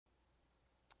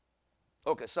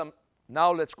Okay,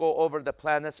 now let's go over the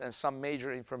planets and some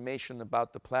major information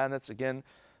about the planets again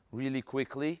really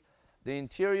quickly. The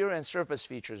interior and surface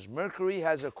features. Mercury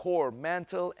has a core,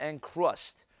 mantle, and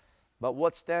crust. But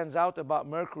what stands out about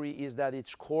Mercury is that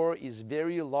its core is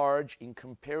very large in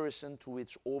comparison to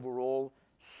its overall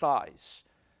size.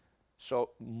 So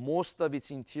most of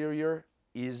its interior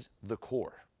is the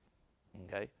core.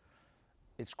 Okay?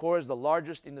 Its core is the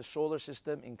largest in the solar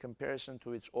system in comparison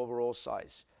to its overall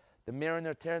size. The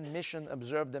Mariner 10 mission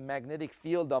observed the magnetic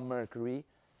field on Mercury,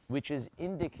 which is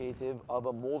indicative of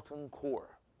a molten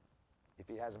core. If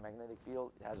it has a magnetic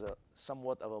field, it has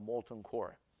somewhat of a molten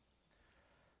core.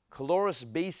 Caloris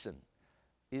Basin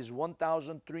is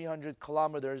 1,300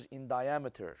 kilometers in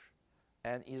diameter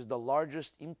and is the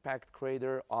largest impact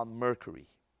crater on Mercury.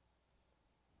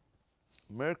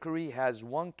 Mercury has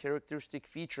one characteristic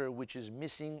feature which is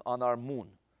missing on our moon.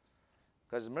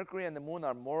 Because Mercury and the moon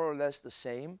are more or less the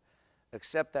same,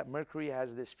 except that Mercury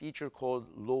has this feature called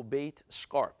Lobate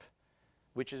Scarp,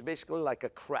 which is basically like a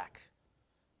crack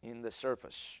in the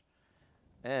surface.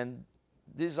 And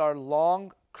these are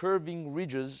long, curving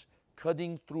ridges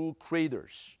cutting through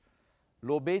craters.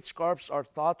 Lobate scarps are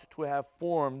thought to have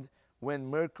formed when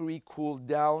Mercury cooled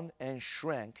down and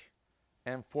shrank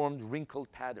and formed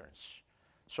wrinkled patterns.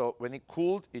 So when it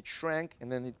cooled, it shrank, and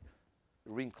then it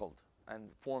wrinkled and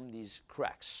formed these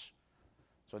cracks.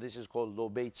 So this is called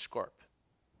Lobate scarp.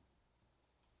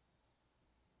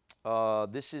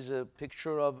 This is a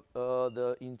picture of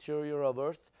the interior of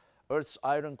Earth. Earth's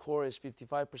iron core is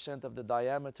 55% of the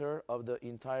diameter of the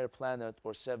entire planet,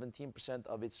 or 17%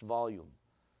 of its volume.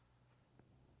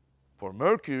 For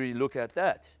Mercury, look at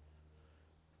that.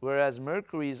 Whereas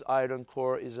Mercury's iron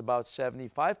core is about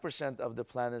 75% of the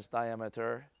planet's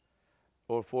diameter,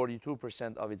 or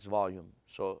 42% of its volume.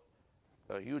 So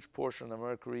a huge portion of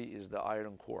Mercury is the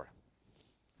iron core.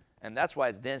 And that's why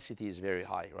its density is very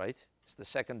high, right? It's the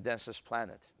second densest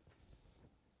planet.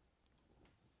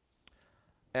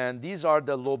 And these are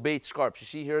the Lobate scarps. You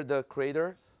see here the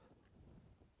crater?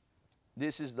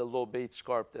 This is the Lobate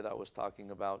scarp that I was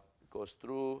talking about. It goes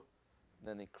through,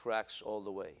 then it cracks all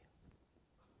the way.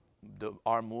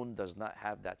 Our moon does not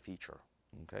have that feature,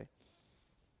 okay?